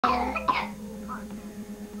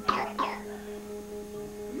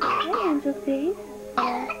the face?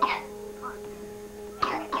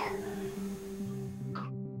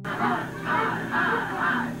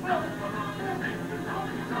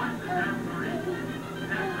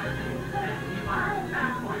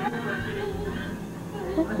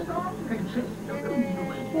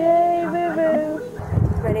 Yay, boo-boo!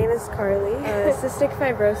 My name is Carly. Cystic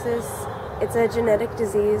fibrosis, it's a genetic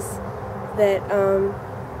disease that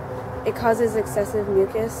it causes excessive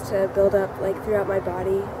mucus to build up throughout my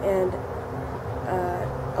body, and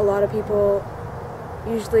a lot of people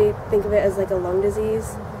usually think of it as a lung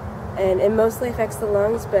disease, and it mostly affects the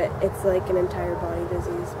lungs, but it's an entire body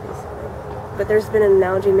disease basically. But there's been an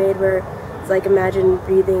analogy made where it's imagine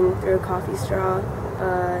breathing through a coffee straw.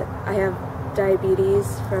 I have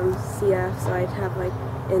diabetes from CF, so I'd have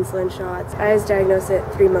insulin shots. I was diagnosed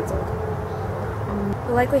at 3 months old.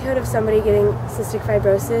 The likelihood of somebody getting cystic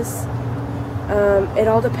fibrosis, it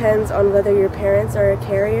all depends on whether your parents are a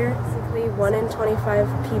carrier. Basically, 1 in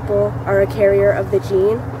 25 people are a carrier of the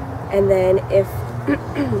gene, and then if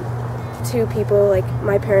 2 people,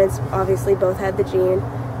 my parents obviously both had the gene,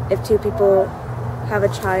 if 2 people have a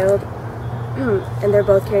child and they're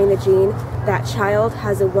both carrying the gene, that child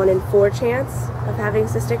has a 1 in 4 chance of having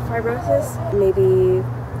cystic fibrosis. Maybe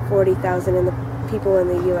 40,000 in the people in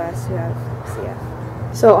the U.S. who have CF.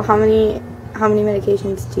 So how many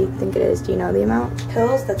medications do you think it is? Do you know the amount?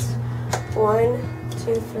 Pills, that's 1,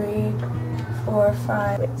 2, 3, 4,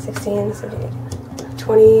 5, 16, 17,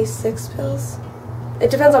 26 pills.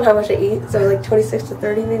 It depends on how much I eat, so 26 to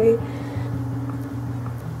 30 maybe.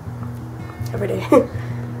 Every day.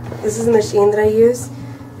 This is a machine that I use.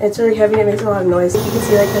 It's really heavy and it makes a lot of noise. You can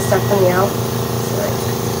see the stuff coming out. So,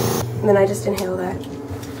 and then I just inhale that.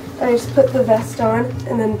 I just put the vest on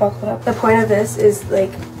and then buckle it up. The point of this is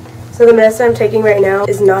so the medicine I'm taking right now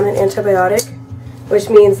is not an antibiotic, which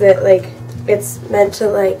means that it's meant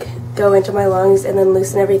to go into my lungs and then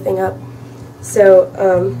loosen everything up. So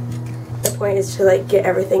the point is to get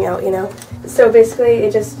everything out, you know. So basically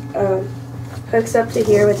it just hooks up to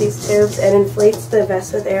here with these tubes and inflates the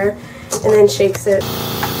vest with air and then shakes it.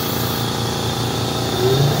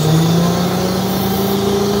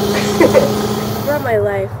 Throughout my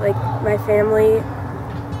life, my family,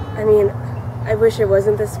 I mean, I wish it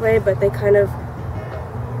wasn't this way, but they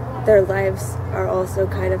their lives are also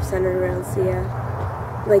centered around CF.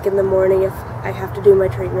 In the morning, if I have to do my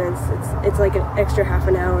treatments, it's an extra half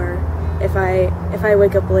an hour. If I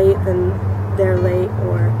wake up late, then they're late,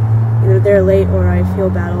 or either they're late or I feel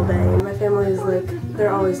bad all day. And my family is they're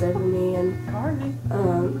always there for me, and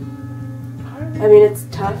I mean, it's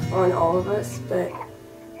tough on all of us, but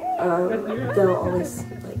they'll always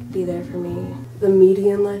be there for me. The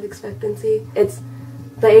median life expectancy,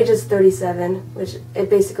 the age is 37, which it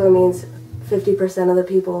basically means 50% of the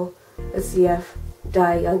people with CF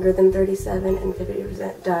die younger than 37 and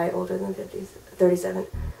 50% die older than 37.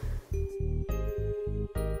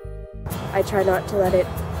 I try not to let it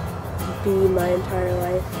be my entire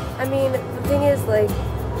life. I mean, the thing is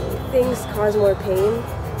things cause more pain,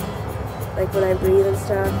 when I breathe and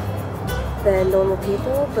stuff, than normal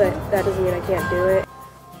people, but that doesn't mean I can't do it.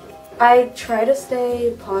 I try to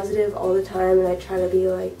stay positive all the time, and I try to be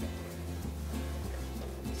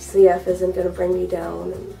CF isn't going to bring me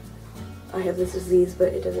down, and I have this disease, but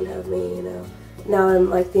it doesn't have me, you know. Now I'm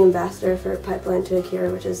the ambassador for Pipeline to a Cure,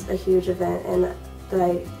 which is a huge event, and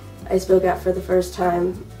that I spoke at for the first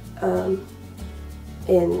time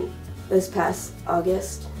in this past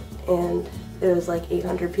August, and it was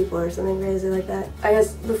 800 people or something crazy like that. I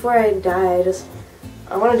guess before I die,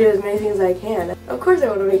 I want to do as many things as I can. Of course I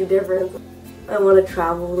want to make a difference. I want to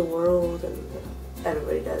travel the world, and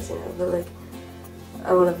everybody does, you know, but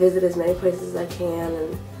I want to visit as many places as I can,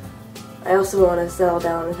 and I also want to settle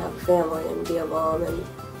down and have a family and be a mom and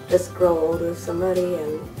just grow old with somebody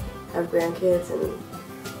and have grandkids and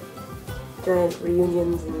giant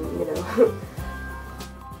reunions and, you know.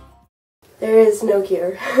 There is no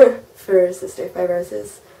cure for cystic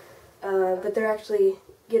fibrosis, but they're actually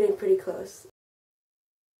getting pretty close.